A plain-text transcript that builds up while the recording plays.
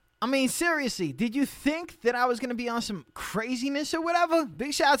I mean, seriously, did you think that I was going to be on some craziness or whatever?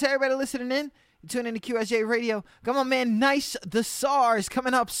 Big shout out to everybody listening in. You tune in to QSJ Radio. Got my man Nice the SARS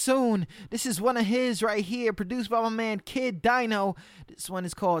coming up soon. This is one of his right here, produced by my man Kid Dino. This one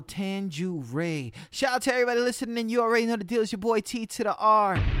is called Tangerine. Shout out to everybody listening in. You already know the deal. It's your boy T to the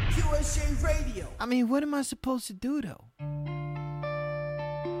R. QSJ Radio. I mean, what am I supposed to do, though?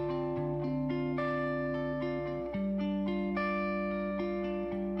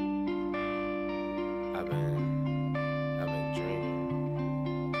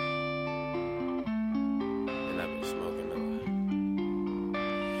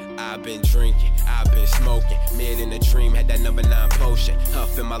 I've been drinking, I've been smoking, mid in a dream, had that number 9 potion,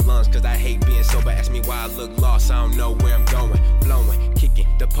 huff in my lungs cause I hate being sober, ask me why I look lost, I don't know where I'm going, flowing, kicking,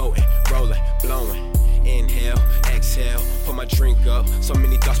 the potent, rolling, blowing, inhale, exhale, put my drink up, so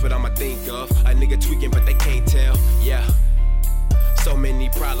many thoughts but I'ma think of, a nigga tweaking but they can't tell, yeah. So many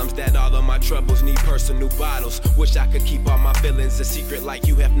problems that all of my troubles need personal bottles. Wish I could keep all my feelings a secret like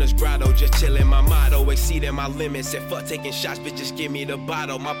Hugh Hefner's grotto. Just chillin' my motto, exceeding my limits. Said fuck taking shots, bitch, just give me the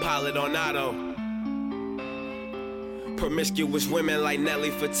bottle. My pilot on auto. Promiscuous women like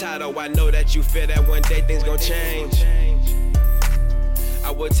Nelly Furtado. I know that you feel that one day things gon' change. I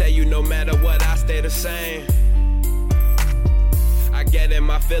will tell you no matter what, I stay the same. I get in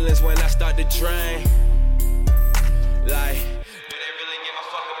my feelings when I start to drain. Like,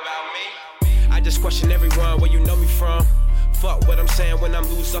 I just question everyone where you know me from. Fuck what I'm saying when I'm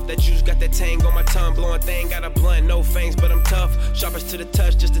loose off that juice. Got that tang on my tongue, blowing thing. Got a blunt, no fangs, but I'm tough. Sharpest to the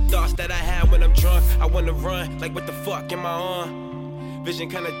touch, just the thoughts that I have when I'm drunk. I wanna run, like what the fuck am I on? Vision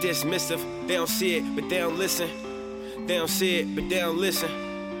kinda dismissive. They don't see it, but they don't listen. They don't see it, but they don't listen.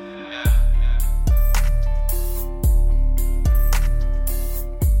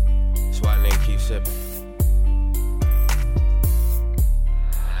 That's why nigga keep sipping.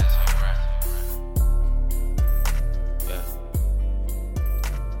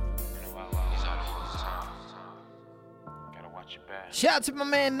 Shout out to my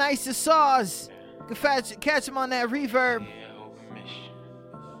man Nice the SARS. You can catch him on that reverb.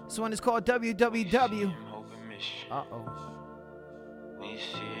 This one is called WWW. Uh-oh. When you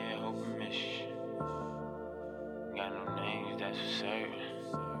see it, hope and miss. Got no names, that's for certain.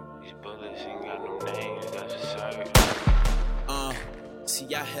 These bullets ain't got no names, that's for certain.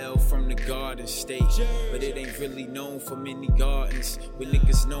 See, I hail from the Garden State, but it ain't really known for many gardens. With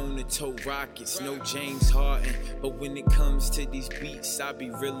niggas known to tote rockets, no James Harden. But when it comes to these beats, I be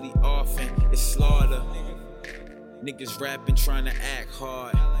really often. It's slaughter. Niggas rapping, trying to act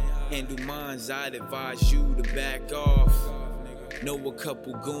hard. Handle mines, I'd advise you to back off. Know a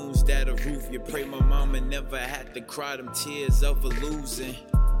couple goons that'll roof you. Pray my mama never had to cry them tears of a losing.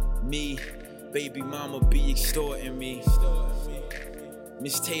 Me, baby mama be extorting me.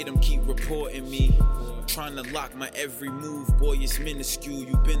 Miss Tatum keep reporting me. Trying to lock my every move. Boy, it's minuscule.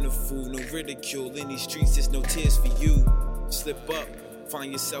 You been a fool. No ridicule. In these streets, there's no tears for you. Slip up.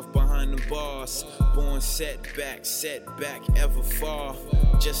 Find yourself behind the bars. Born setback, ever far.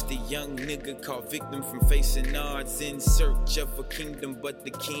 Just a young nigga caught victim from facing odds. In search of a kingdom, but the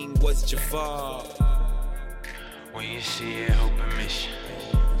king was Jafar. When you see it, hope and miss.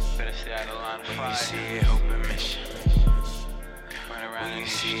 Better stay out of line of fire. When you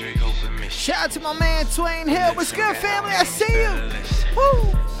see it, hope and miss. Shout out to my man Twain Hill. What's good, family? I see you.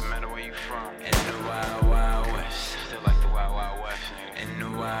 Woo. No matter where you from. In the wild, wild west. Still like the wild, wild west. In the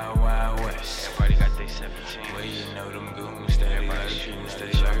wild, wild west. Everybody got their 17. Well, you know them goons. Everybody shooting,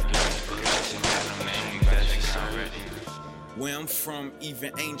 steady lurking. Bullets ain't got no name. That's just already. Where I'm from,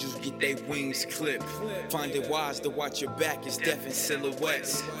 even angels get their wings clipped. Find it wise to watch your back, it's death in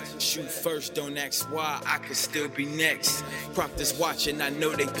silhouettes. Shoot first, don't ask why, I could still be next. Proctor's watching, I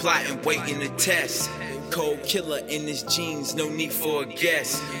know they plotting, waiting to test. Cold killer in his jeans, no need for a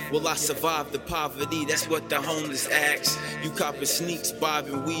guess. Will I survive the poverty? That's what the homeless ask. You copping sneaks, bob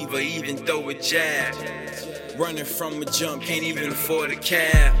and weave, or even throw a jab. Running from a jump, can't even afford a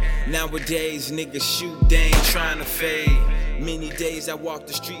cab. Nowadays, niggas shoot, they ain't trying to fade. Many days I walk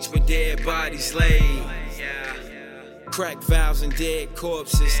the streets where dead bodies lay. Crack valves and dead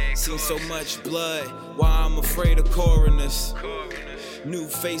corpses. Seen so much blood, why I'm afraid of coroners. New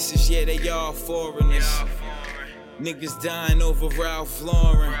faces, yeah, they all foreigners. Niggas dying over Ralph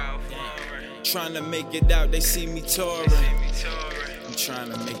Lauren. Trying to make it out, they see me touring. I'm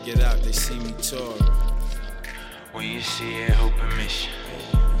trying to make it out, they see me touring. When you see it, hope and miss.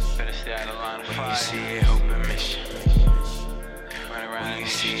 Better stay out of line of fire. When you see it, hope and miss. Run around in the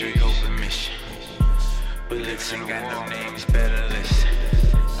street, hope and miss. Bullets ain't got no names, better listen.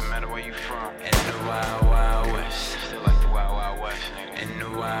 No matter where you from. In the wild, wild west. Still like the wild, wild west, nigga. In the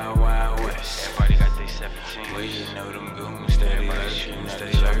wild, wild west. Everybody got their 17. Well, you know them goons steady lurking,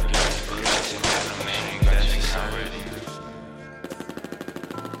 steady lurking. Listen, man, got you already.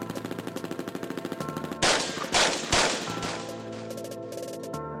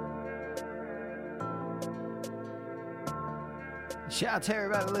 Shout out to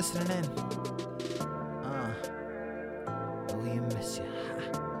everybody listening in. We miss ya.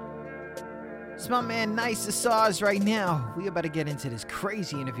 It's my man Nice the Sauce right now. We about to get into this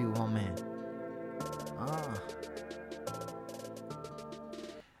crazy interview with my man.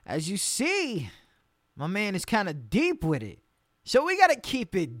 As you see, my man is kind of deep with it. So we got to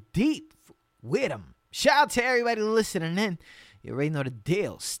keep it deep with him. Shout out to everybody listening in. You already know the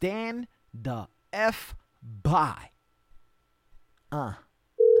deal. Stand the F by.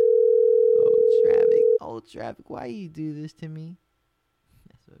 Old traffic, why you do this to me?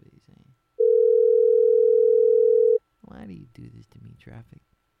 That's what he's saying. Why do you do this to me, traffic?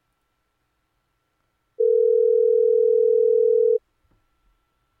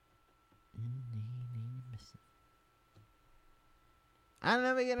 I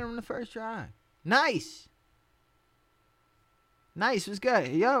never get him on the first try. Nice. Nice, what's good?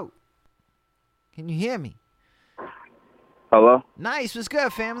 Yo. Can you hear me? Hello? Nice, what's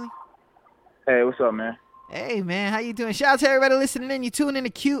good, family? Hey, what's up, man? Hey, man, how you doing? Shout out to everybody listening in. You tune in to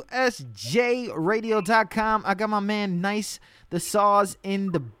QSJRadio.com. I got my man Nice the Sauce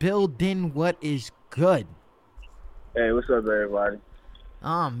in the building. What is good? Hey, what's up, everybody?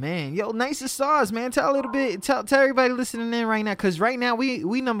 Oh, man. Yo, Nice the Sauce, man. Tell a little bit. Tell everybody listening in right now. Because right now,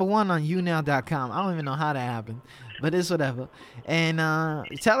 we number one on YouNow.com. I don't even know how that happened. But it's whatever. And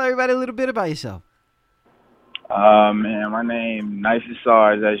tell everybody a little bit about yourself. Man, my name Nice the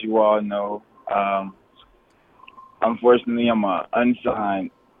Sauce, as you all know. Unfortunately, I'm an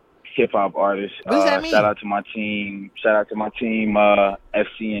unsigned hip hop artist. What does that mean? Shout out to my team.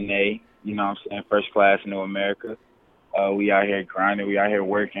 FCNA. You know what I'm saying? First Class New America. We out here grinding. We out here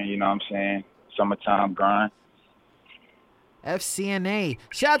working. You know what I'm saying? Summertime grind. FCNA.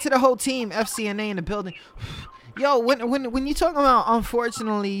 Shout out to the whole team. FCNA in the building. Yo, when you talking about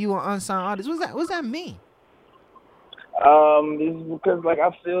unfortunately you are unsigned artist, what's that mean? This is because like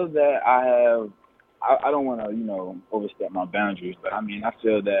I feel that I don't want to, overstep my boundaries, but I mean, I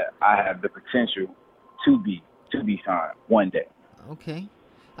feel that I have the potential to be signed one day. Okay.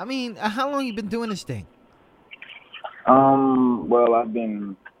 I mean, how long you been doing this thing? Well, I've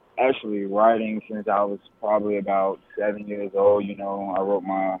been actually writing since I was probably about 7 years old. You know, I wrote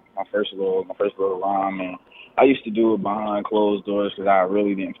my first little rhyme, and I used to do it behind closed doors because I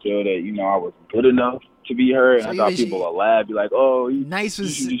really didn't feel that, I was good enough to be heard. So and I thought people would laugh, be like, "Oh, Nice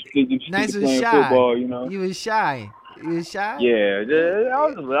was shy. Football, You was shy. You was shy? Yeah, I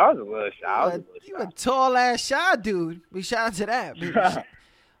was a little shy. You a tall ass shy dude. We shout out to that.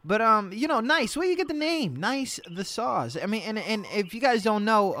 But Nice. Where you get the name? Nice the Sauce. I mean, and if you guys don't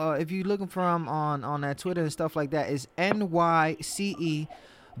know, if you're looking for him on that Twitter and stuff like that, it's NYCE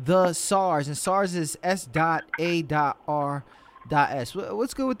the SARS, and SARS is S.A.R.S.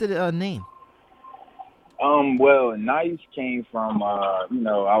 What's good with the name? Well, Nice came from, I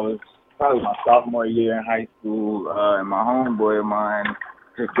was probably my sophomore year in high school, and my homeboy of mine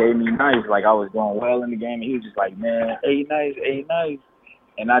just gave me Nice. Like, I was doing well in the game, and he was just like, man, hey, Nice.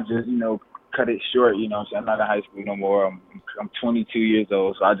 And I just, cut it short, so I'm not in high school no more. I'm 22 years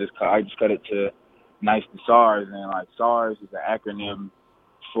old, so I just cut it to Nice the SARS, and, like, SARS is an acronym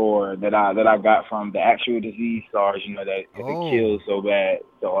that I got from the actual disease SARS, that it kills so bad.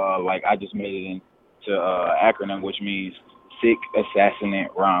 So, I just made it into acronym, which means Sick Assassinate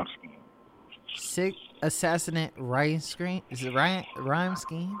Rhyme Scheme. Sick Assassinate Rhyme Scheme? Is it rhyme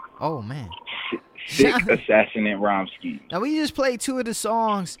scheme? Oh, man. Sick Assassinate Rhyme Scheme. Now, we just played two of the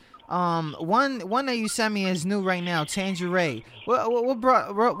songs. One that you sent me is new right now, Tangeray. What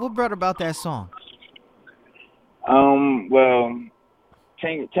brought about that song? Well,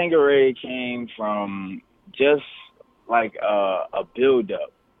 Tangeray came from just like a build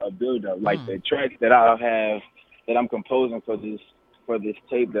up. Like the tracks that I have that I'm composing for this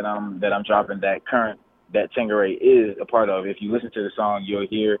tape that I'm dropping that Tangeray is a part of. If you listen to the song, you'll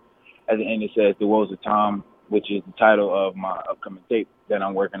hear at the end it says "The Woes of Tom," which is the title of my upcoming tape that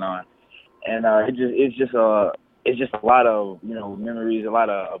I'm working on, and it's just a lot of memories, a lot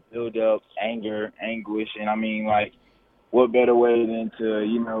of build up, anger, anguish, and I mean, like, what better way than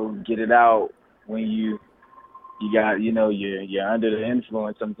to get it out when you got, you're under the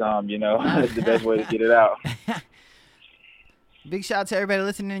influence sometimes, That's the best way to get it out. Big shout out to everybody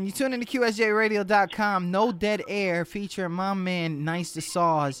listening. You tune in to QSJRadio.com. No Dead Air featuring my man Nice the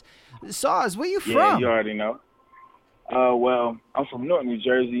Sauce. Sauce, where you from? Yeah, you already know. Well, I'm from Newark, New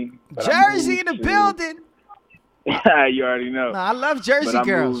Jersey. But Jersey in the building. You already know. No, I love Jersey But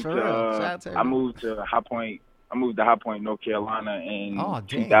girls, for real. Shout out to I everybody. moved to High Point. I moved to High Point, North Carolina in Oh,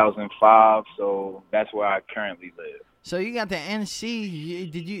 damn. 2005. So that's where I currently live. So you got the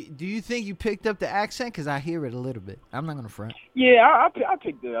NC. Do you think you picked up the accent? Because I hear it a little bit. I'm not gonna front. Yeah, I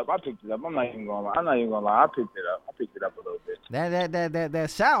picked it up. I'm not even gonna lie. I picked it up. A little bit. That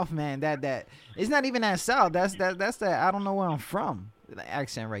South, man. That it's not even that South. That's that I don't know where I'm from. The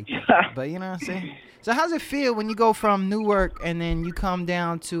accent right there. But you know what I'm saying. So how's it feel when you go from Newark and then you come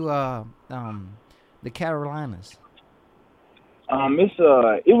down to the Carolinas?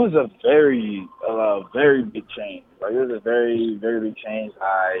 It was a very big change. Like, it was a very, very big change.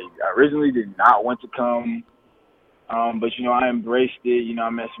 I originally did not want to come, but I embraced it. I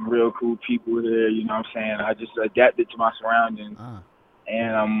met some real cool people here. You know what I'm saying? I just adapted to my surroundings,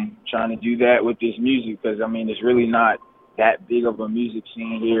 and I'm trying to do that with this music because it's really not that big of a music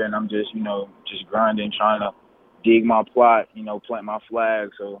scene here, and I'm just just grinding, trying to dig my plot, plant my flag,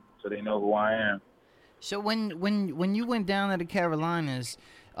 so they know who I am. So when you went down to the Carolinas,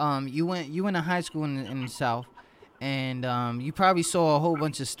 you went to high school in the South, and you saw a whole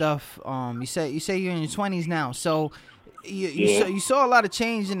bunch of stuff. You say you're in your 20s now, so you saw a lot of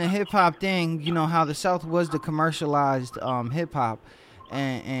change in the hip hop thing. You know how the South was the commercialized hip hop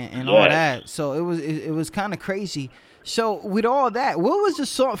and all that. So it was kind of crazy. So with all that, what was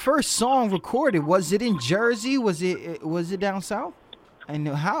the first song recorded? Was it in Jersey? Was it down south? And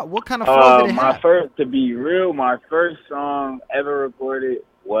what kind of flow did it have? My first song ever recorded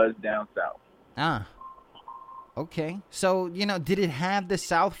was down south. Okay. So, did it have the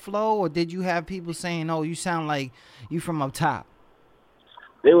South flow, or did you have people saying, "Oh, you sound like you from up top"?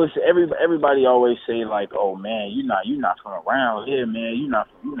 There was everybody always say like, "Oh man, you're not from around here, man. You're not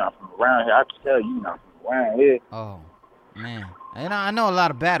from around here. I can tell you're not from around here." Oh, man. And I know a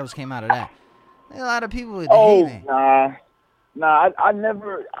lot of battles came out of that. There's a lot of people with hating. Nah, I've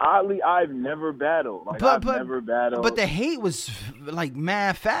never battled. Like, I've never battled. But the hate was like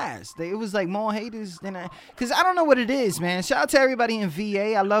mad fast. It was like more haters than because I don't know what it is, man. Shout out to everybody in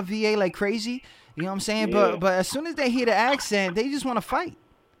VA. I love VA like crazy. You know what I'm saying? Yeah. But as soon as they hear the accent, they just want to fight.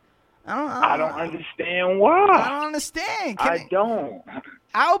 I don't understand why. I don't understand. I don't.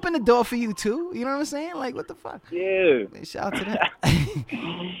 I open the door for you too. You know what I'm saying? Like, what the fuck? Yeah. Shout out to them.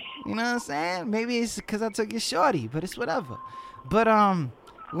 You know what I'm saying? Maybe it's because I took your shorty, but it's whatever. But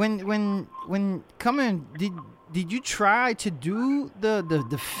when coming, did you try to do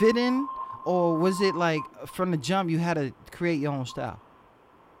the fit in, or was it like from the jump you had to create your own style?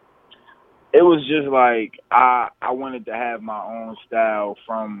 It was just like I wanted to have my own style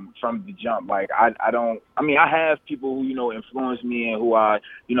from the jump. Like I have people who influence me and who I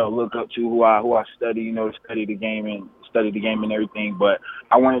look up to, who I study, study the game and everything. But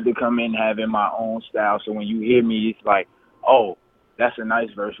I wanted to come in having my own style. So when you hear me, it's like, oh, that's a nice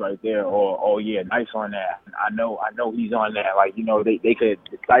verse right there, or oh yeah, nice on that. I know he's on that. Like they could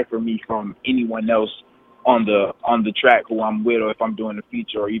decipher me from anyone else on the track who I'm with, or if I'm doing a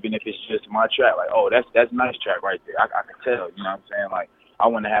feature, or even if it's just my track, like, oh, that's a nice track right there. I can tell, you know what I'm saying? Like, I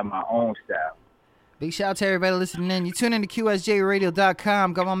want to have my own style. Big shout out to everybody listening in. You tune in to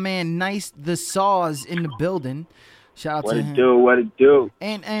QSJRadio.com. Got my man Nice the Saws in the building. Shout out to him. What it do?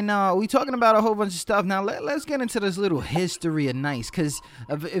 And we talking about a whole bunch of stuff. Now let's get into this little history of Nice, because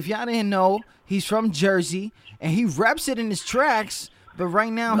if y'all didn't know, he's from Jersey and he reps it in his tracks. But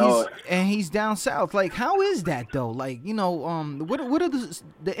right now he's down south. Like, how is that though? Like, what are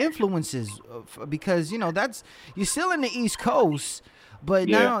the influences? Because that's, you're still in the East Coast, but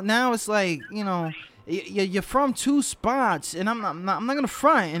now it's like you're from two spots, and I'm not gonna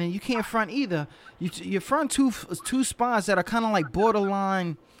front, and you can't front either. You're from two spots that are kind of like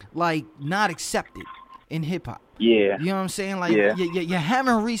borderline, like not accepted in hip hop. Yeah. You know what I'm saying? Like, you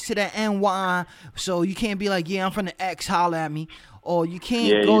haven't reached to that NY, so you can't be like, yeah, I'm from the X, holla at me. Or you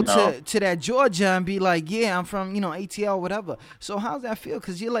can't go to that Georgia and be like, yeah, I'm from, ATL, whatever. So how's that feel?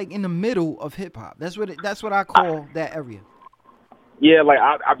 Because you're like in the middle of hip hop. That's what I call that area. Yeah, like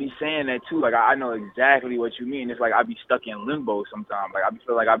I be saying that too. Like I know exactly what you mean. It's like I be stuck in limbo sometimes. Like I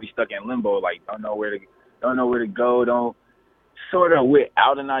feel like I be stuck in limbo. Like don't know where to go. Don't sort of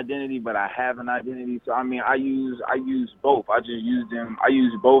without an identity, but I have an identity. So I use both. I just use them. I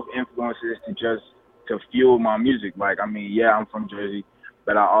use both influences to fuel my music. Like I'm from Jersey,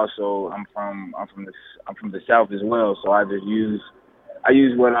 but I'm from the South as well. So I use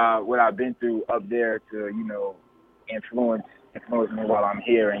what I've been through up there to influence me while I'm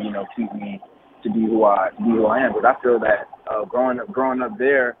here, and keep me to be who I am. But I feel that growing up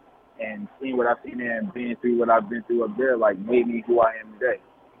there and seeing what I've seen there and being through what I've been through up there, like, made me who I am today.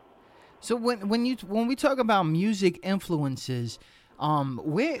 So when we talk about music influences, I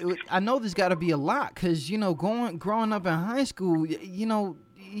know there's got to be a lot, because growing up in high school, you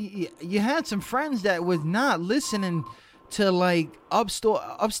had some friends that was not listening to like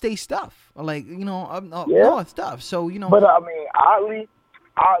upstate stuff, or like up north stuff. So But I mean,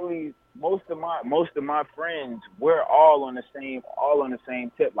 oddly, most of my friends, we're all on the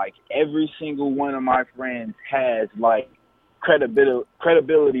same tip. Like, every single one of my friends has like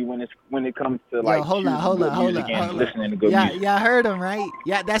credibility when it comes to like hold on. Listening to good music. Yeah, I heard him, right?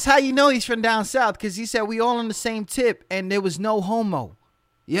 Yeah, that's how you know he's from down south, because he said we all on the same tip and there was no homo.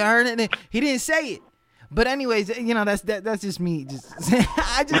 You heard it? He didn't say it. But anyways, that's just me.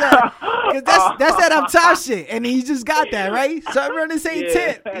 I just cause that's that up top shit, and he just got that right. So we're on the same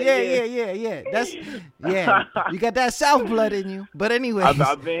tip. Yeah. That's you got that South blood in you. But anyways,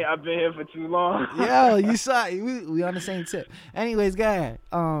 I've been here for too long. Yo, you saw we on the same tip. Anyways, go ahead.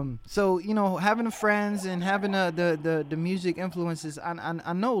 So having the friends and having the music influences.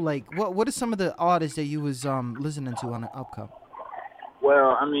 I know, like, what are some of the artists that you was listening to on the upcoming?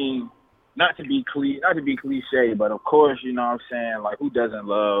 Well, I mean, not to be cliche, but of course, you know what I'm saying, like, who doesn't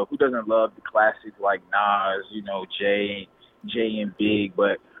love the classics like Nas, Jay and Big,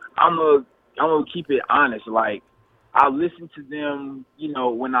 but I'm gonna keep it honest. Like, I listen to them,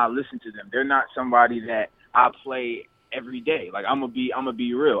 when I listen to them. They're not somebody that I play every day. Like, I'm gonna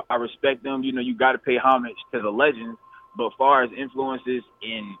be real. I respect them, you got to pay homage to the legends, but as far as influences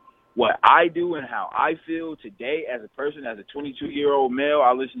in what I do and how I feel today as a person, as a 22-year-old male,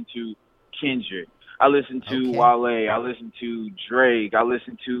 I listen to Kendrick, I listen to Wale, I listen to Drake, I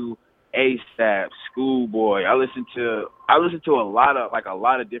listen to ASAP, Schoolboy, I listen to a lot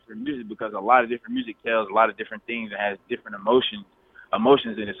of different music, because a lot of different music tells a lot of different things and has different emotions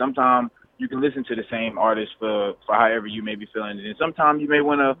in it. Sometimes you can listen to the same artist for however you may be feeling it, and sometimes you may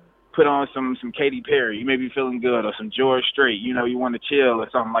want to put on some Katy Perry, you may be feeling good, or some George Strait, you want to chill or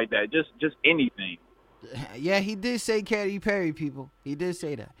something like that. Just anything. Yeah, he did say Katy Perry, people. He did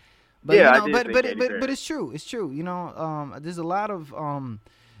say that. But but it's true. It's true. There's a lot of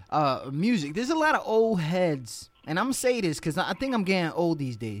music. There's a lot of old heads, and I'm gonna say this because I think I'm getting old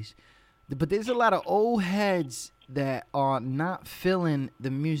these days. But there's a lot of old heads that are not feeling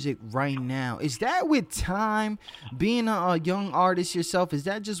the music right now. Is that with time? Being a young artist yourself, is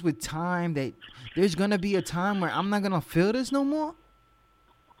that just with time that there's gonna be a time where I'm not gonna feel this no more?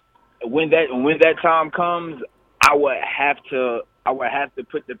 When that time comes, I would have to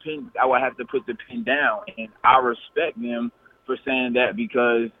put the pen down, and I respect them for saying that,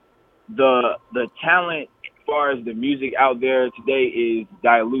 because the talent as far as the music out there today is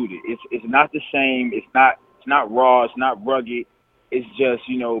diluted. It's not the same. It's not raw. It's not rugged. It's just,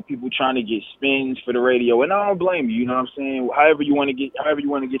 people trying to get spins for the radio, and I don't blame you. You know what I'm saying? However you want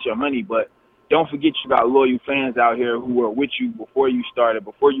to get your money, but don't forget you got loyal fans out here who were with you before you started,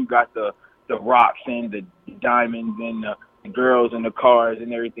 before you got the rocks and the diamonds and the girls and the cars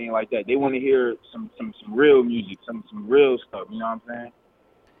and everything like that. They want to hear some real music, some real stuff. You know what I'm saying?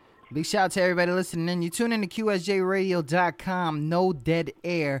 Big shout out to everybody listening in. You tune in to QSJRadio.com, No Dead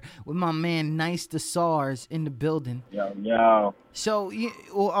Air, with my man Nice the SARS in the building. Yo. So,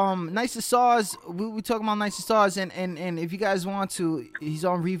 Nice the SARS, we talking about Nice the SARS, and if you guys want to, he's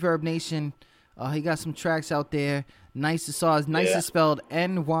on Reverb Nation. He got some tracks out there. Nice the SARS. Nice is spelled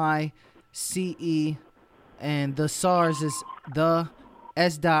NYCE, and the SARS is the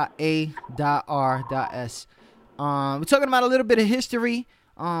S.A.R.S. We're talking about a little bit of history,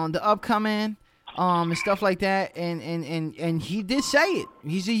 the upcoming, and stuff like that, and he did say it.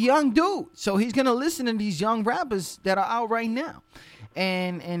 He's a young dude, so he's gonna listen to these young rappers that are out right now,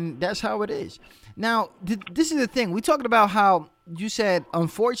 and that's how it is. Now, this is the thing. We talking about how you said,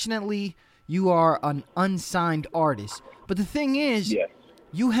 unfortunately, you are an unsigned artist, but the thing is,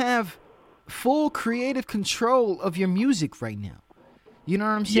 you have full creative control of your music right now. You know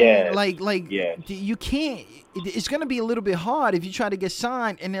what I'm saying? You can't. It's gonna be a little bit hard if you try to get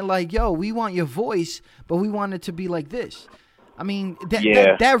signed and they're like, "Yo, we want your voice, but we want it to be like this." I mean,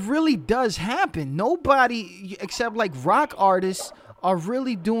 that really does happen. Nobody except like rock artists are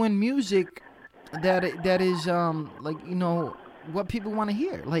really doing music that is what people want to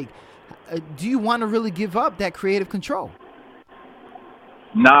hear. Like, do you want to really give up that creative control?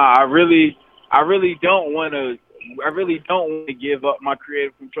 Nah, I really don't want to. I really don't want to give up my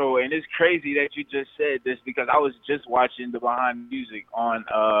creative control, and it's crazy that you just said this, because I was just watching the Behind Music on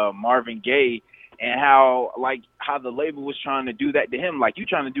Marvin Gaye, and how the label was trying to do that to him. Like, you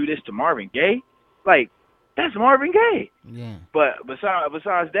trying to do this to Marvin Gaye? Like, that's Marvin Gaye. Yeah. But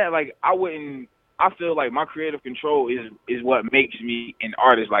besides that, like I feel like my creative control is what makes me an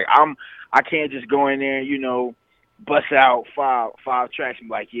artist. Like I can't just go in there and, you know, bust out five tracks and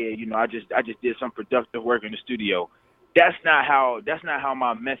be like, yeah, you know, I just did some productive work in the studio. That's not how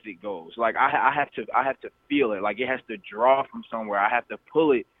my method goes. Like I have to feel it. Like it has to draw from somewhere. I have to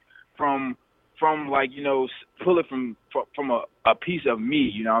pull it from like, you know, pull it from a piece of me.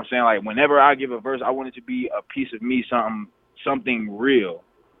 You know what I'm saying? Like whenever I give a verse, I want it to be a piece of me, something real.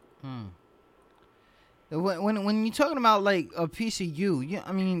 When you're talking about like a piece of you,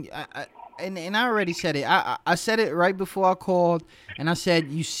 I mean, and I already said it. I said it right before I called, and I said,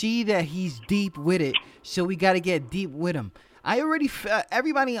 you see that he's deep with it, so we got to get deep with him. I already,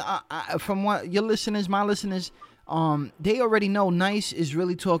 everybody, from what your listeners, my listeners, they already know Nice is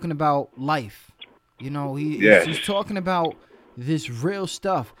really talking about life. You know, he's talking about this real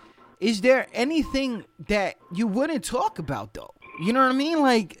stuff. Is there anything that you wouldn't talk about, though? You know what I mean?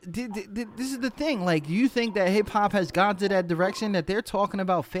 Like, this is the thing. Like, do you think that hip-hop has gone to that direction that they're talking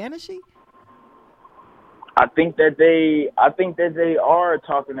about fantasy? I think that they are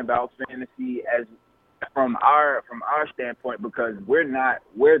talking about fantasy as from our standpoint, because we're not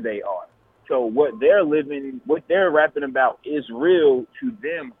where they are. So what they're rapping about is real to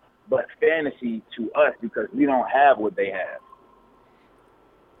them, but fantasy to us because we don't have what they have.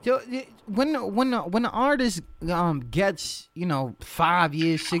 So when the artist gets, you know, 5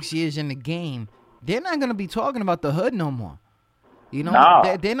 years, 6 years in the game, they're not gonna be talking about the hood no more. You know,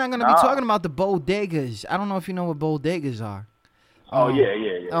 they're not gonna be talking about the bodegas. I don't know if you know what bodegas are. Oh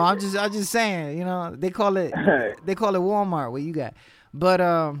yeah. Oh, I'm just saying. You know, they call it Walmart. What you got? But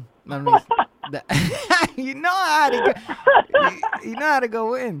I mean, you know how to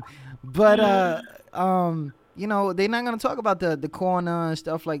go in. But you know, they're not going to talk about the corner and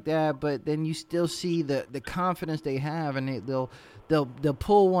stuff like that, but then you still see the confidence they have, and they'll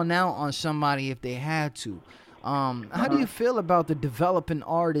pull one out on somebody if they had to. How do you feel about the developing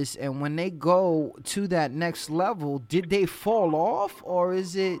artists, and when they go to that next level, did they fall off, or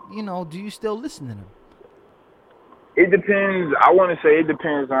is it, you know, do you still listen to them? It depends. I want to say it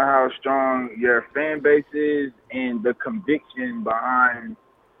depends on how strong your fan base is and the conviction behind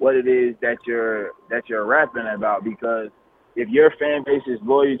what it is that you're rapping about. Because if your fan base is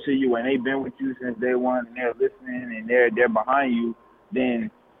loyal to you and they've been with you since day one and they're listening and they're behind you,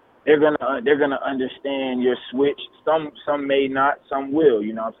 then they're gonna understand your switch. Some may not, some will.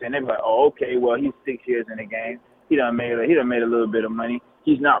 You know what I'm saying? They're like, oh, okay, well, he's 6 years in the game. He done made a little bit of money.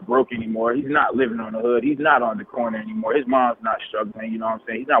 He's not broke anymore. He's not living on the hood. He's not on the corner anymore. His mom's not struggling. You know what I'm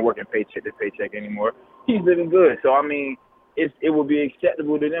saying? He's not working paycheck to paycheck anymore. He's living good. So I mean, it would be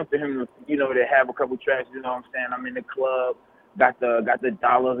acceptable to them for him to, you know, to have a couple tracks. You know what I'm saying? I'm in the club, got the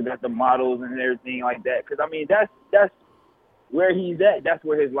dollars, got the models and everything like that. Because I mean, that's where he's at. That's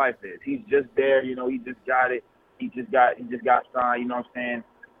where his life is. He's just there. You know, he just got it. He just got signed. You know what I'm saying?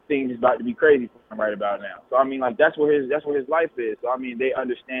 Things is about to be crazy for him right about now. So I mean, like that's where his life is. So I mean, they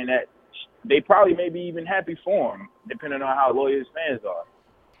understand that. They probably may be even happy for him, depending on how loyal his fans are.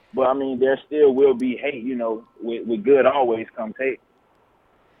 But I mean, there still will be hate. You know, with good always comes hate.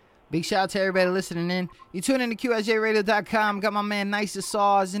 Big shout out to everybody listening in. You tune in to QSJRadio.com. Got my man Nice the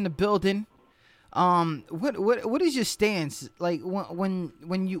Saws in the building. What is your stance like when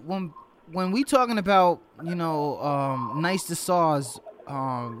we talking about, you know, Nice the Saws?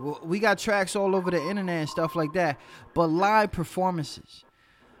 We got tracks all over the internet and stuff like that, but live performances.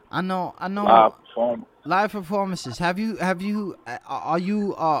 I know. Live performances. Are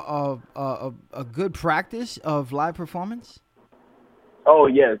you a good practice of live performance? Oh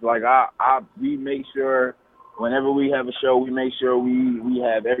yes, like we make sure whenever we have a show, we make sure we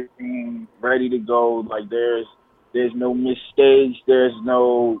have everything ready to go. Like there's no mistakes. There's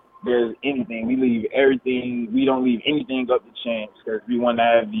anything. We leave everything. We don't leave anything up to chance because we want to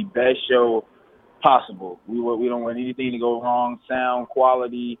have the best show possible. We don't want anything to go wrong. Sound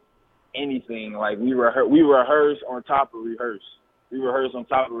quality, anything. Like we rehearse on top of rehearse. We rehearse on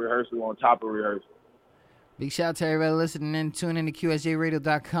top of rehearsal on top of rehearsal. Big shout out to everybody listening in. Tune in to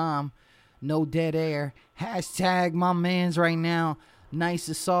QSJRadio.com. No dead air. Hashtag my man's right now. Nice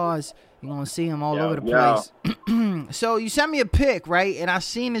the Saws. You're going to see him all over the place. So you sent me a pic, right? And I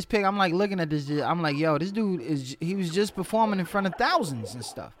seen this pic. I'm like looking at this. I'm like, yo, this dude he was just performing in front of thousands and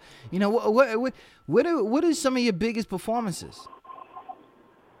stuff. You know, what is some of your biggest performances?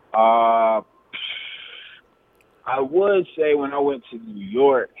 I would say when I went to New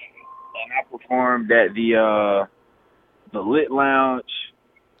York and I performed at the Lit Lounge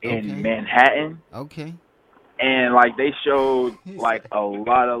in Manhattan. Okay. and like they showed like a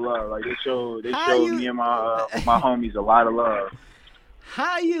lot of love. Like they showed me and my homies a lot of love.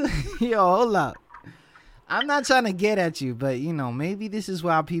 How you? Yo, hold up. I'm not trying to get at you, but you know, maybe this is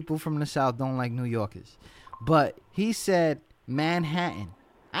why people from the South don't like New Yorkers. But he said Manhattan.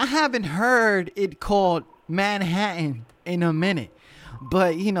 I haven't heard it called Manhattan in a minute,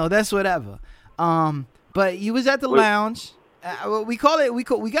 but you know, that's whatever. But you was at the lounge. We call it. We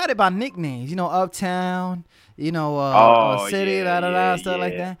got it by nicknames. You know, Uptown. You know, City, stuff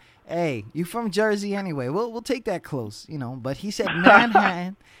like that. Hey, you from Jersey anyway. We'll take that close. You know, but he said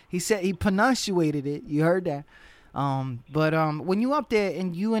Manhattan. He said he pronunciated it. You heard that. But when you up there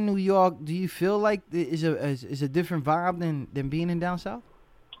and you in New York, do you feel like is a different vibe than being in down south?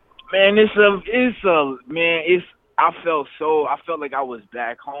 Man, I felt like I was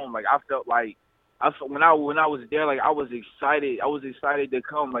back home. Like I felt when I was there, like I was excited. I was excited to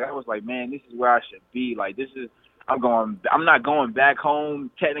come. Like I was like, man, this is where I should be. Like I'm not going back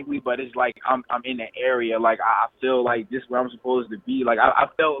home technically, but it's like I'm in the area. Like I feel like this is where I'm supposed to be. Like I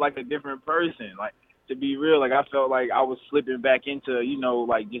felt like a different person. Like to be real, like I felt like I was slipping back into, you know,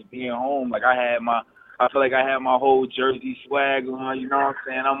 like just being home. Like I feel like I had my whole Jersey swag on. You know what I'm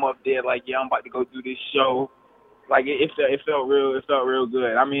saying? I'm up there like, yeah, I'm about to go do this show. Like it felt real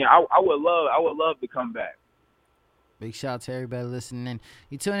good. I mean, I would love to come back. Big shout out to everybody listening in.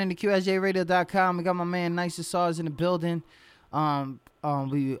 You tune in to QSJRadio.com. We got my man Nice the Stars in the building.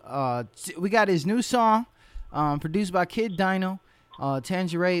 We got his new song, produced by Kid Dino.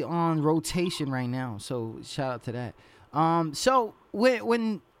 Tangeray on rotation right now. So shout out to that. So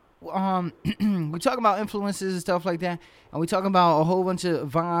when we talk about influences and stuff like that, and we talk about a whole bunch of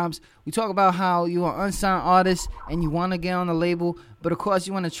vibes. We talk about how you're an unsigned artist and you want to get on the label, but of course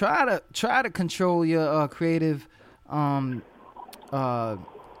you want to try to control your creative. What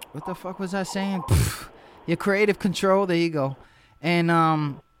the fuck was I saying? Your creative control. There you go.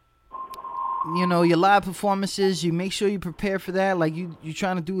 And you know, your live performances, you make sure you prepare for that. Like you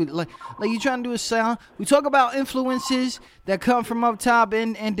trying to do it like you trying to do a sound. We talk about influences that come from up top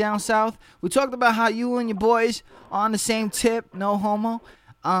and down south. We talked about how you and your boys are on the same tip, no homo.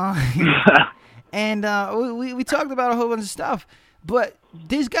 And we talked about a whole bunch of stuff. But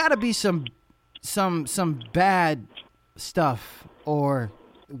there's gotta be some bad stuff or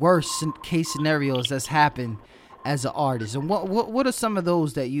worse case scenarios that's happened as an artist, and what are some of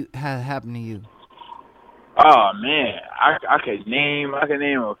those that you have happened to you? Oh man, I could name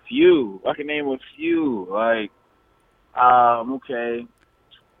a few. Like, okay.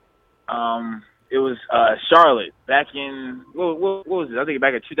 It was Charlotte back in what was it? I think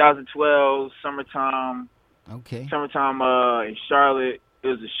back in 2012 summertime. Okay. Summertime in Charlotte. It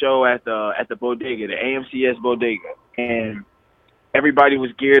was a show at the bodega, the AMCS bodega, and everybody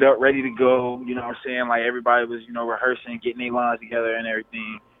was geared up, ready to go. You know what I'm saying? Like, everybody was, you know, rehearsing, getting their lines together and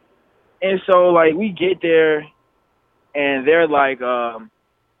everything. And so, like, we get there, and they're like, are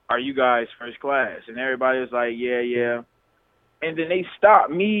you guys first class? And everybody was like, yeah. And then they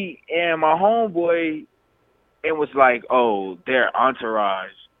stopped me and my homeboy and was like, oh, they're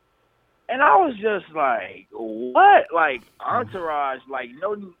Entourage. And I was just like, what? Like, Entourage? Like,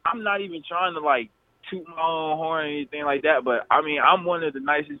 no, I'm not even trying to, like, toot my own horn or anything like that, but I mean, I'm one of the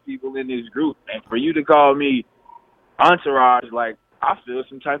nicest people in this group, and for you to call me Entourage, like, I feel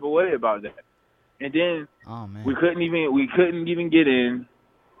some type of way about that. And then we couldn't even get in.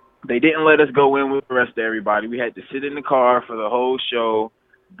 They didn't let us go in with the rest of everybody. We had to sit in the car for the whole show.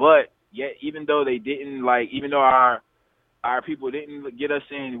 But yet, even though our people didn't get us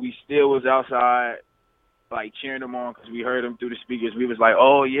in, we still was outside, like, cheering them on because we heard them through the speakers. We was like,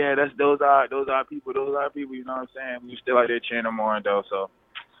 oh yeah, those are people, you know what I'm saying? We were still out there cheering them on though. So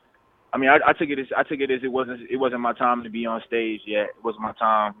I mean, I took it as it wasn't my time to be on stage yet. It wasn't my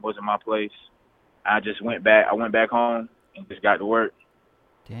time, wasn't my place. I went back home and just got to work.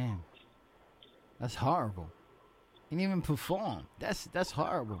 Damn. That's horrible. You didn't even perform. That's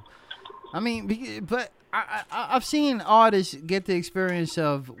horrible. I mean, but I've seen artists get the experience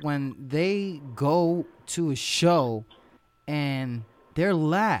of when they go to a show and they're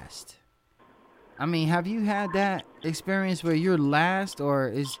last. I mean, have you had that experience where you're last, or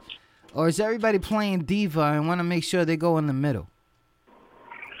is everybody playing diva and want to make sure they go in the middle?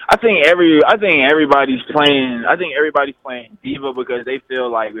 I think everybody's playing diva because they feel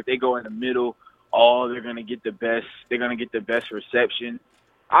like if they go in the middle, they're gonna get the best reception.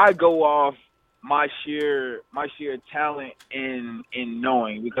 I go off my sheer talent in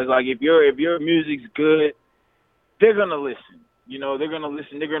knowing, because like if your music's good, they're gonna listen. You know, they're gonna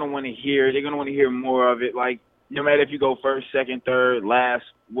listen. They're gonna want to hear more of it. Like no matter if you go first, second, third, last,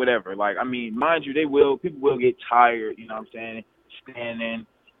 whatever. Like, I mean, mind you, people will get tired, you know what I'm saying, standing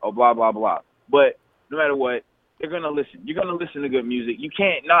or blah, blah, blah. But no matter what, they're going to listen. You're going to listen to good music. You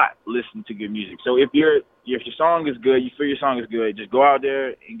can't not listen to good music. So if your song is good, you feel your song is good, just go out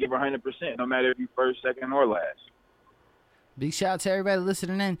there and give 100%, no matter if you first, second, or last. Big shout out to everybody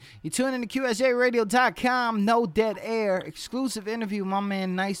listening in. You're tuning in to QSJRadio.com. No Dead Air. Exclusive interview. My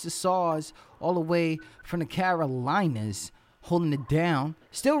man Nice the Saws, all the way from the Carolinas, holding it down.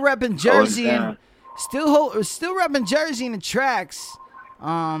 Still repping Jersey and still repping Jersey in the tracks.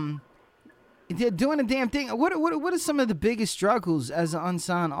 They're doing a damn thing. What are some of the biggest struggles as an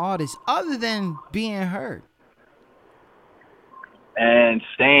unsigned artist, other than being heard? And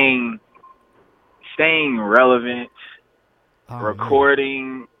staying relevant.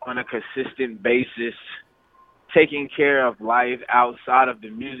 Recording on a consistent basis, taking care of life outside of the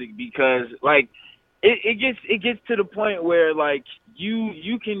music, because like it gets to the point where like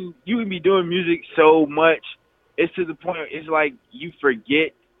you can be doing music so much, it's to the point it's like you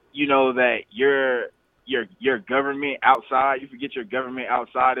forget, you know, that your government outside, you forget your government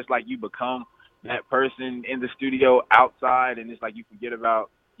outside. It's like you become that person in the studio outside, and it's like you can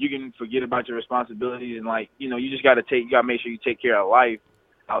forget about your responsibilities, and like, you know, you gotta make sure you take care of life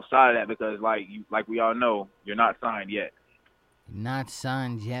outside of that, because like we all know, you're not signed yet. Not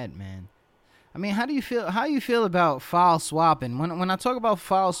signed yet, man. I mean, how do you feel about file swapping? When I talk about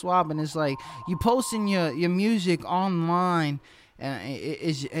file swapping, it's like you posting your music online.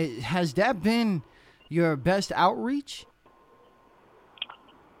 Has that been your best outreach?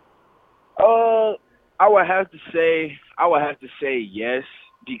 I would have to say yes.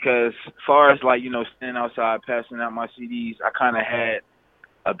 Because as far as like, you know, standing outside passing out my CDs, I kind of had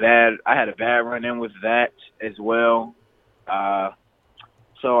a bad run-in with that as well.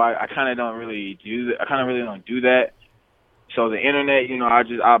 So I kind of don't really do that. I kind of really don't do that. So the internet, you know,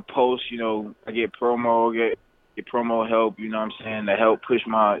 I post, you know, I get promo help, you know what I'm saying, to help push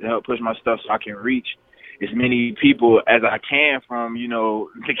my stuff so I can reach as many people as I can from, you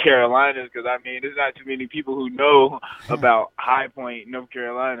know, the Carolinas, because I mean, there's not too many people who know about High Point, North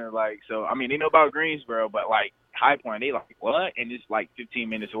Carolina. Like, so I mean, they know about Greensboro, but like High Point, they like, what? And it's like 15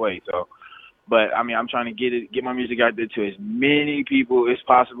 minutes away. So, but I mean, I'm trying to get my music out there to as many people as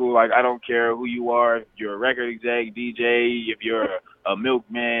possible. Like, I don't care who you are, if you're a record exec, DJ, if you're a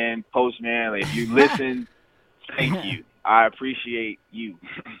milkman, postman, like, if you listen, thank you. I appreciate you.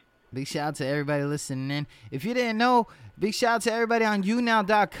 Big shout out to everybody listening in. If you didn't know, big shout out to everybody on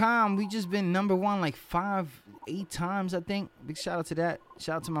YouNow.com. We just been number one like 8 times, I think. Big shout out to that.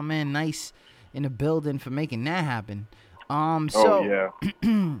 Shout out to my man Nice in the building for making that happen. What's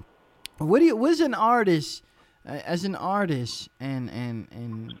an artist, as an artist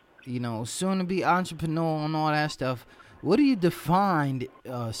and you know, soon to be entrepreneur and all that stuff, what do you define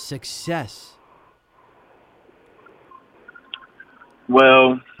success?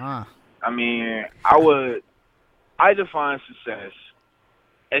 Well, I mean, I define success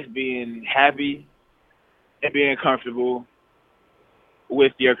as being happy and being comfortable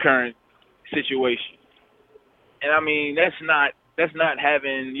with your current situation. And I mean, that's not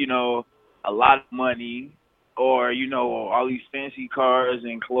having, you know, a lot of money or, you know, all these fancy cars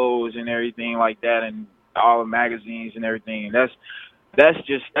and clothes and everything like that, and all the magazines and everything. That's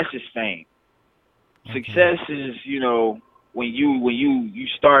just fame. Okay. Success is, you know, when you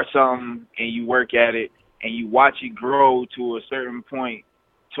start something and you work at it and you watch it grow to a certain point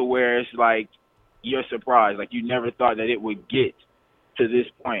to where it's like you're surprised, like you never thought that it would get to this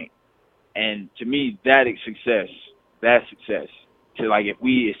point. And to me, that is success. That's success. To like,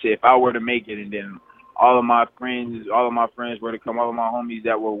 if I were to make it, and then all of my friends were to come, all of my homies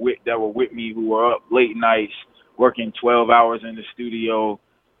that were with me, who were up late nights working 12 hours in the studio,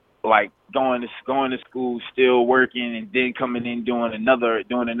 like going to school, still working, and then coming in doing another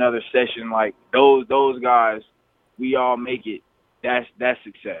session, like those guys, we all make it. That's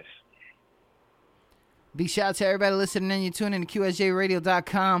success. Big shout out to everybody listening in. You're tuning in to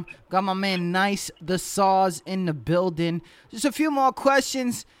QSJRadio.com. Got my man Nice the Saws in the building. Just a few more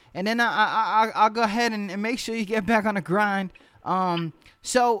questions, and then I'll go ahead and make sure you get back on the grind.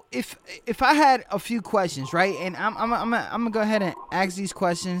 So if I had a few questions, right, and I'm gonna go ahead and ask these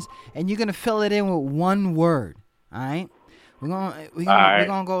questions, and you're gonna fill it in with one word. All right. We're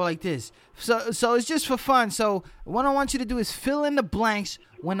gonna go like this. So it's just for fun. So what I want you to do is fill in the blanks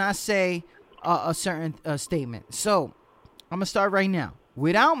when I say a certain statement. So I'm gonna start right now.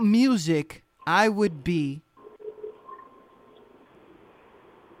 Without music, I would be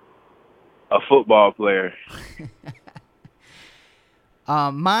a football player.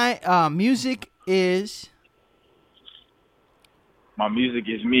 My music is My music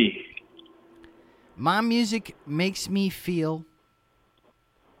is me. My music makes me feel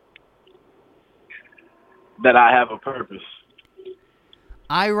that I have a purpose.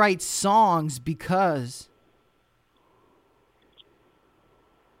 I write songs because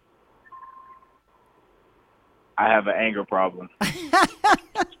I have an anger problem.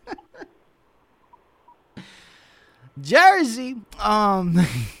 Jersey.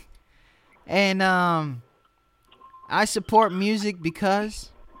 And I support music because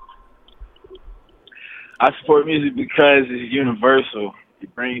I support music because it's universal.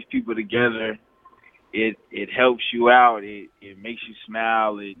 It brings people together. It helps you out. It makes you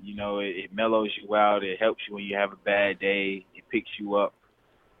smile. It mellows you out. It helps you when you have a bad day. It picks you up.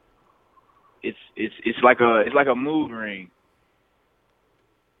 It's like a mood ring.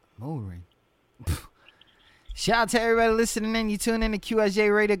 Mood ring. Shout out to everybody listening in. You tune in to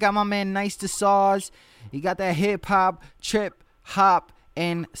QSJ Radio. Got my man Nice to SARS. He got that hip hop, trip hop,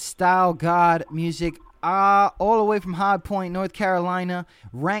 and style god music. All the way from High Point, North Carolina.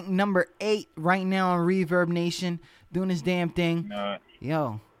 Ranked number 8 right now on Reverb Nation. Doing his damn thing.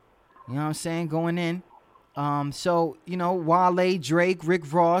 Yo, you know what I'm saying? Going in. So, Wale, Drake,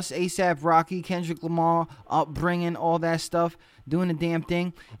 Rick Ross, A$AP Rocky, Kendrick Lamar, Upbringing, all that stuff. Doing the damn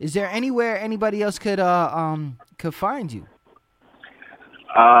thing. Is there anywhere anybody else could find you?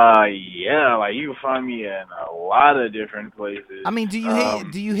 Yeah, like you can find me in a lot of different places. I mean, do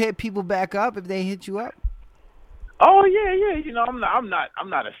you hit people back up if they hit you up? Oh yeah. I'm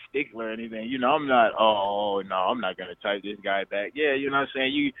not a stickler or anything. I'm not. Oh no, I'm not gonna type this guy back. Yeah, you know what I'm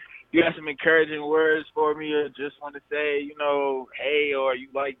saying. You got some encouraging words for me, or just want to say, hey, or you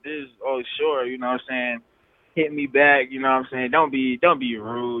like this? Oh sure, you know what I'm saying. Hit me back, you know what I'm saying. Don't be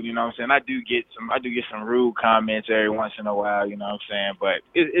rude, you know what I'm saying. I do get some rude comments every once in a while, you know what I'm saying. But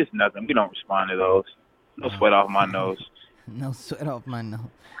it's nothing. We don't respond to those. No sweat off my nose. No sweat off my nose.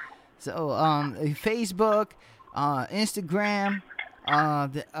 So Facebook, Instagram,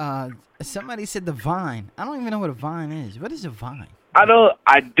 somebody said the Vine. I don't even know what a Vine is. What is a Vine? I don't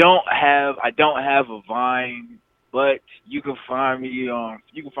have a Vine. But you can find me on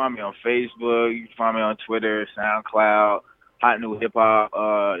Facebook. You can find me on Twitter, SoundCloud, Hot New Hip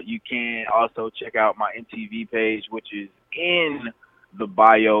Hop. You can also check out my MTV page, which is in the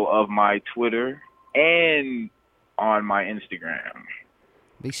bio of my Twitter and on my Instagram.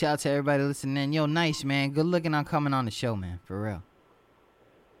 Big shout out to everybody listening in. Yo, Nice, man. Good looking on coming on the show, man. For real.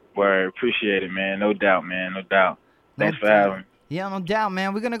 Word, appreciate it, man. No doubt, man. No doubt. Thanks for having me. Yeah, no doubt,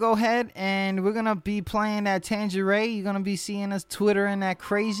 man. We're going to go ahead and we're going to be playing that Tangeray. You're going to be seeing us twittering that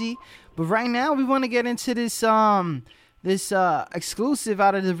crazy. But right now, we want to get into this exclusive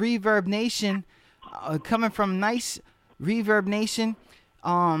out of the Reverb Nation, coming from Nice Reverb Nation.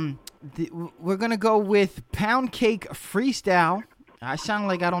 We're going to go with Pound Cake Freestyle. I sound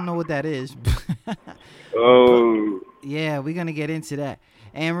like I don't know what that is. Oh. Yeah, we're going to get into that.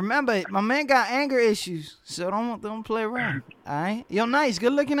 And remember, my man got anger issues, so don't play around. All right? Yo, Nice.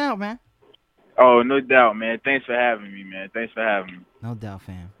 Good looking out, man. Oh, no doubt, man. Thanks for having me, man. Thanks for having me. No doubt,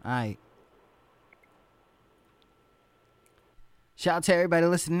 fam. All right. Shout out to everybody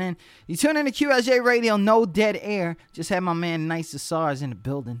listening in. You tune in to QSJ Radio, no dead air. Just had my man Nice to SARS in the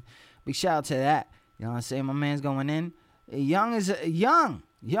building. Big shout out to that. You know what I'm saying? My man's going in. Young is a young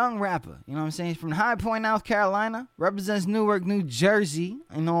rapper. You know what I'm saying? He's from High Point, North Carolina. Represents Newark, New Jersey.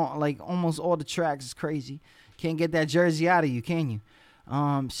 And almost all the tracks is crazy. Can't get that Jersey out of you, can you?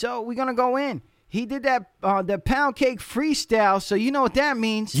 So we're going to go in. He did that Pound Cake Freestyle, so you know what that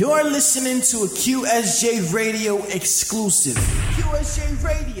means. You're listening to a QSJ Radio exclusive. QSJ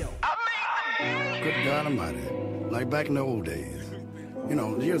Radio. Good God Almighty. Like back in the old days.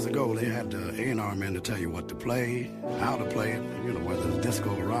 Years ago, they had the A&R man to tell you what to play, how to play it, whether it's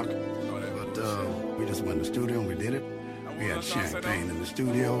disco or rock. But we just went in the studio and we did it. We had champagne in the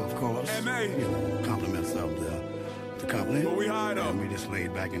studio, of course, compliments of the company. And we just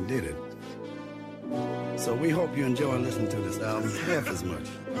laid back and did it. So we hope you enjoy listening to this album half as much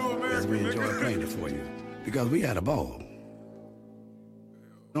as we enjoy playing it for you. Because we had a ball.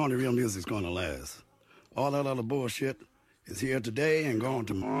 Only real music's going to last. All that other bullshit is here today and gone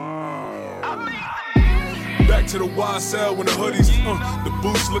tomorrow. Back to the YSL when the hoodies, the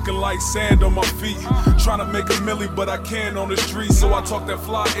boots looking like sand on my feet. Trying to make a milli, but I can't on the street. So I talk that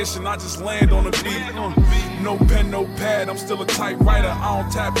fly-ish and I just land on the beat. No pen, no pad, I'm still a typewriter. I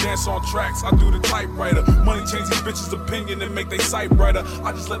don't tap dance on tracks, I do the typewriter. Money change these bitches' opinion and make they sight brighter.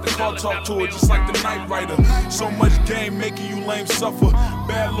 I just let the car talk to it just like the night rider. So much game making you lame suffer.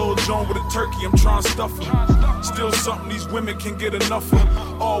 Bad little Joan with a turkey, I'm trying to stuff her. Still something these women can get enough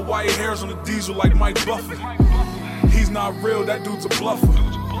of. All white hairs on the diesel like Mike Buffett. he's not real, that dude's a bluffer.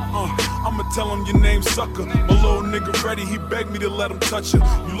 I'ma tell him your name's sucker. My little nigga ready, he begged me to let him touch her.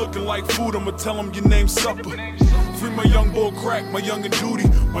 You looking like food, I'ma tell him your name's supper. Free my young boy crack, my young and duty.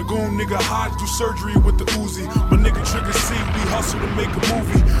 My goon nigga Hodge do surgery with the Uzi. My nigga Trigger C, we hustle to make a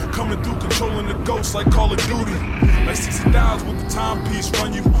movie. Coming through controlling the ghost like Call of Duty. Like 60,000 with the timepiece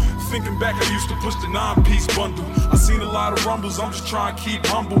run you. Thinking back, I used to push the 9-piece bundle. I seen a lot of rumbles, I'm just trying to keep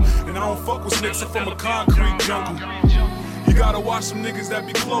humble. And I don't fuck with snakes, I'm from a concrete jungle. You gotta watch some niggas that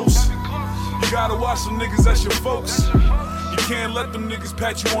be close. You gotta watch some niggas that's your folks. You can't let them niggas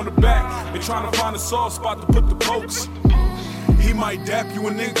pat you on the back. They trying to find a soft spot to put the pokes. He might dap you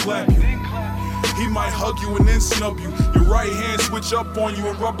and then clap you. He might hug you and then snub you. Your right hand switch up on you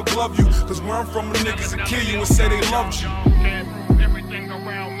and rubber glove you. Cause where I'm from, the niggas will kill you and say they loved you.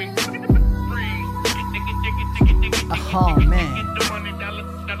 Oh man.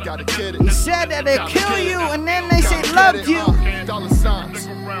 Gotta get it. He said that they'll kill you and then they say loved you. Dollar signs.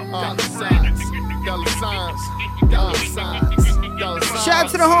 Dollar signs. Dollar signs. Dollar signs. Dollar signs. Shout out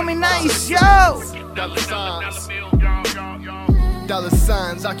to the homie Nice, yo. Dollar signs. Dollar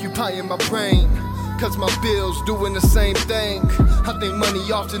signs occupying my brain. Cause my bills doing the same thing. I think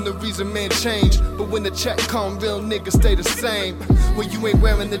money often the reason men change. But when the check come, real niggas stay the same. When you ain't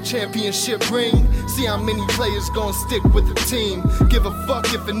wearing the championship ring, see how many players gon' stick with the team. Give a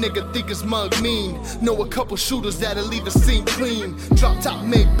fuck if a nigga think his mug mean. Know a couple shooters that'll leave a scene clean. Drop top,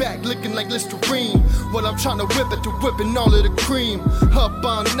 make back, looking like Listerine. What I'm trying to whip it to whipping all of the cream. Up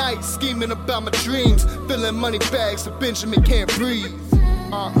all night, scheming about my dreams. Filling money bags so Benjamin can't breathe.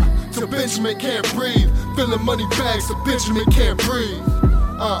 So Benjamin can't breathe. Filling money bags so Benjamin can't breathe.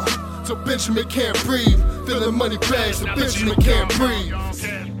 So Benjamin can't breathe. Filling money bags so Benjamin can't breathe.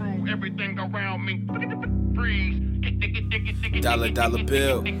 Everything around me. Dollar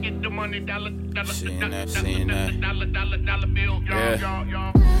bill. Seeing that.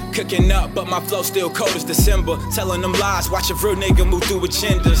 Yeah. Cooking up, but my flow still cold as December. Telling them lies, watch a real nigga move through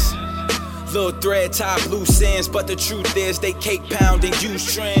agendas. Little thread tie loose ends, but the truth is they cake pound and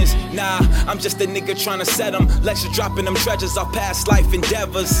use trends. Nah, I'm just a nigga trying to set them. Lecture dropping them treasures off past life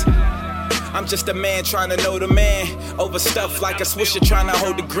endeavors. I'm just a man trying to know the man. Over stuff like a swisher trying to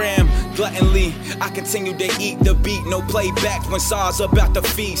hold the gram. Gluttonly, I continue to eat the beat. No playback when SARS about to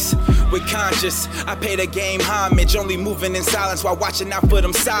feast. With conscious, I pay the game homage. Only moving in silence while watching out for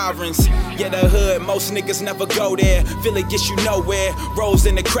them sirens. Yeah, the hood, most niggas never go there. Feel it gets you nowhere. Rolls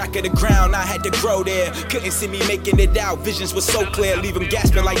in the crack of the ground, I had to grow there. Couldn't see me making it out, visions were so clear. Leave them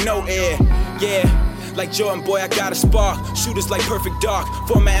gasping like no air. Yeah. Like Jordan, boy, I got a spark. Shooters like Perfect Dark,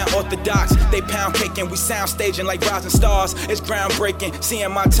 format orthodox. They pound cake and we sound staging like rising stars. It's groundbreaking,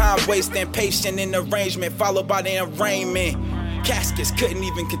 seeing my time wasting. Patient in arrangement, followed by the arraignment. Caskets couldn't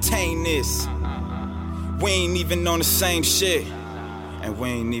even contain this. We ain't even on the same shit. And we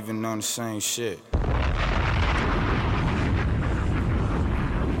ain't even on the same shit.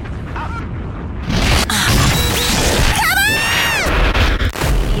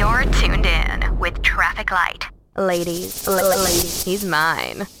 You're tuned in with Traffic Light. Ladies, he's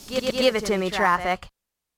mine. Give it to me, Traffic.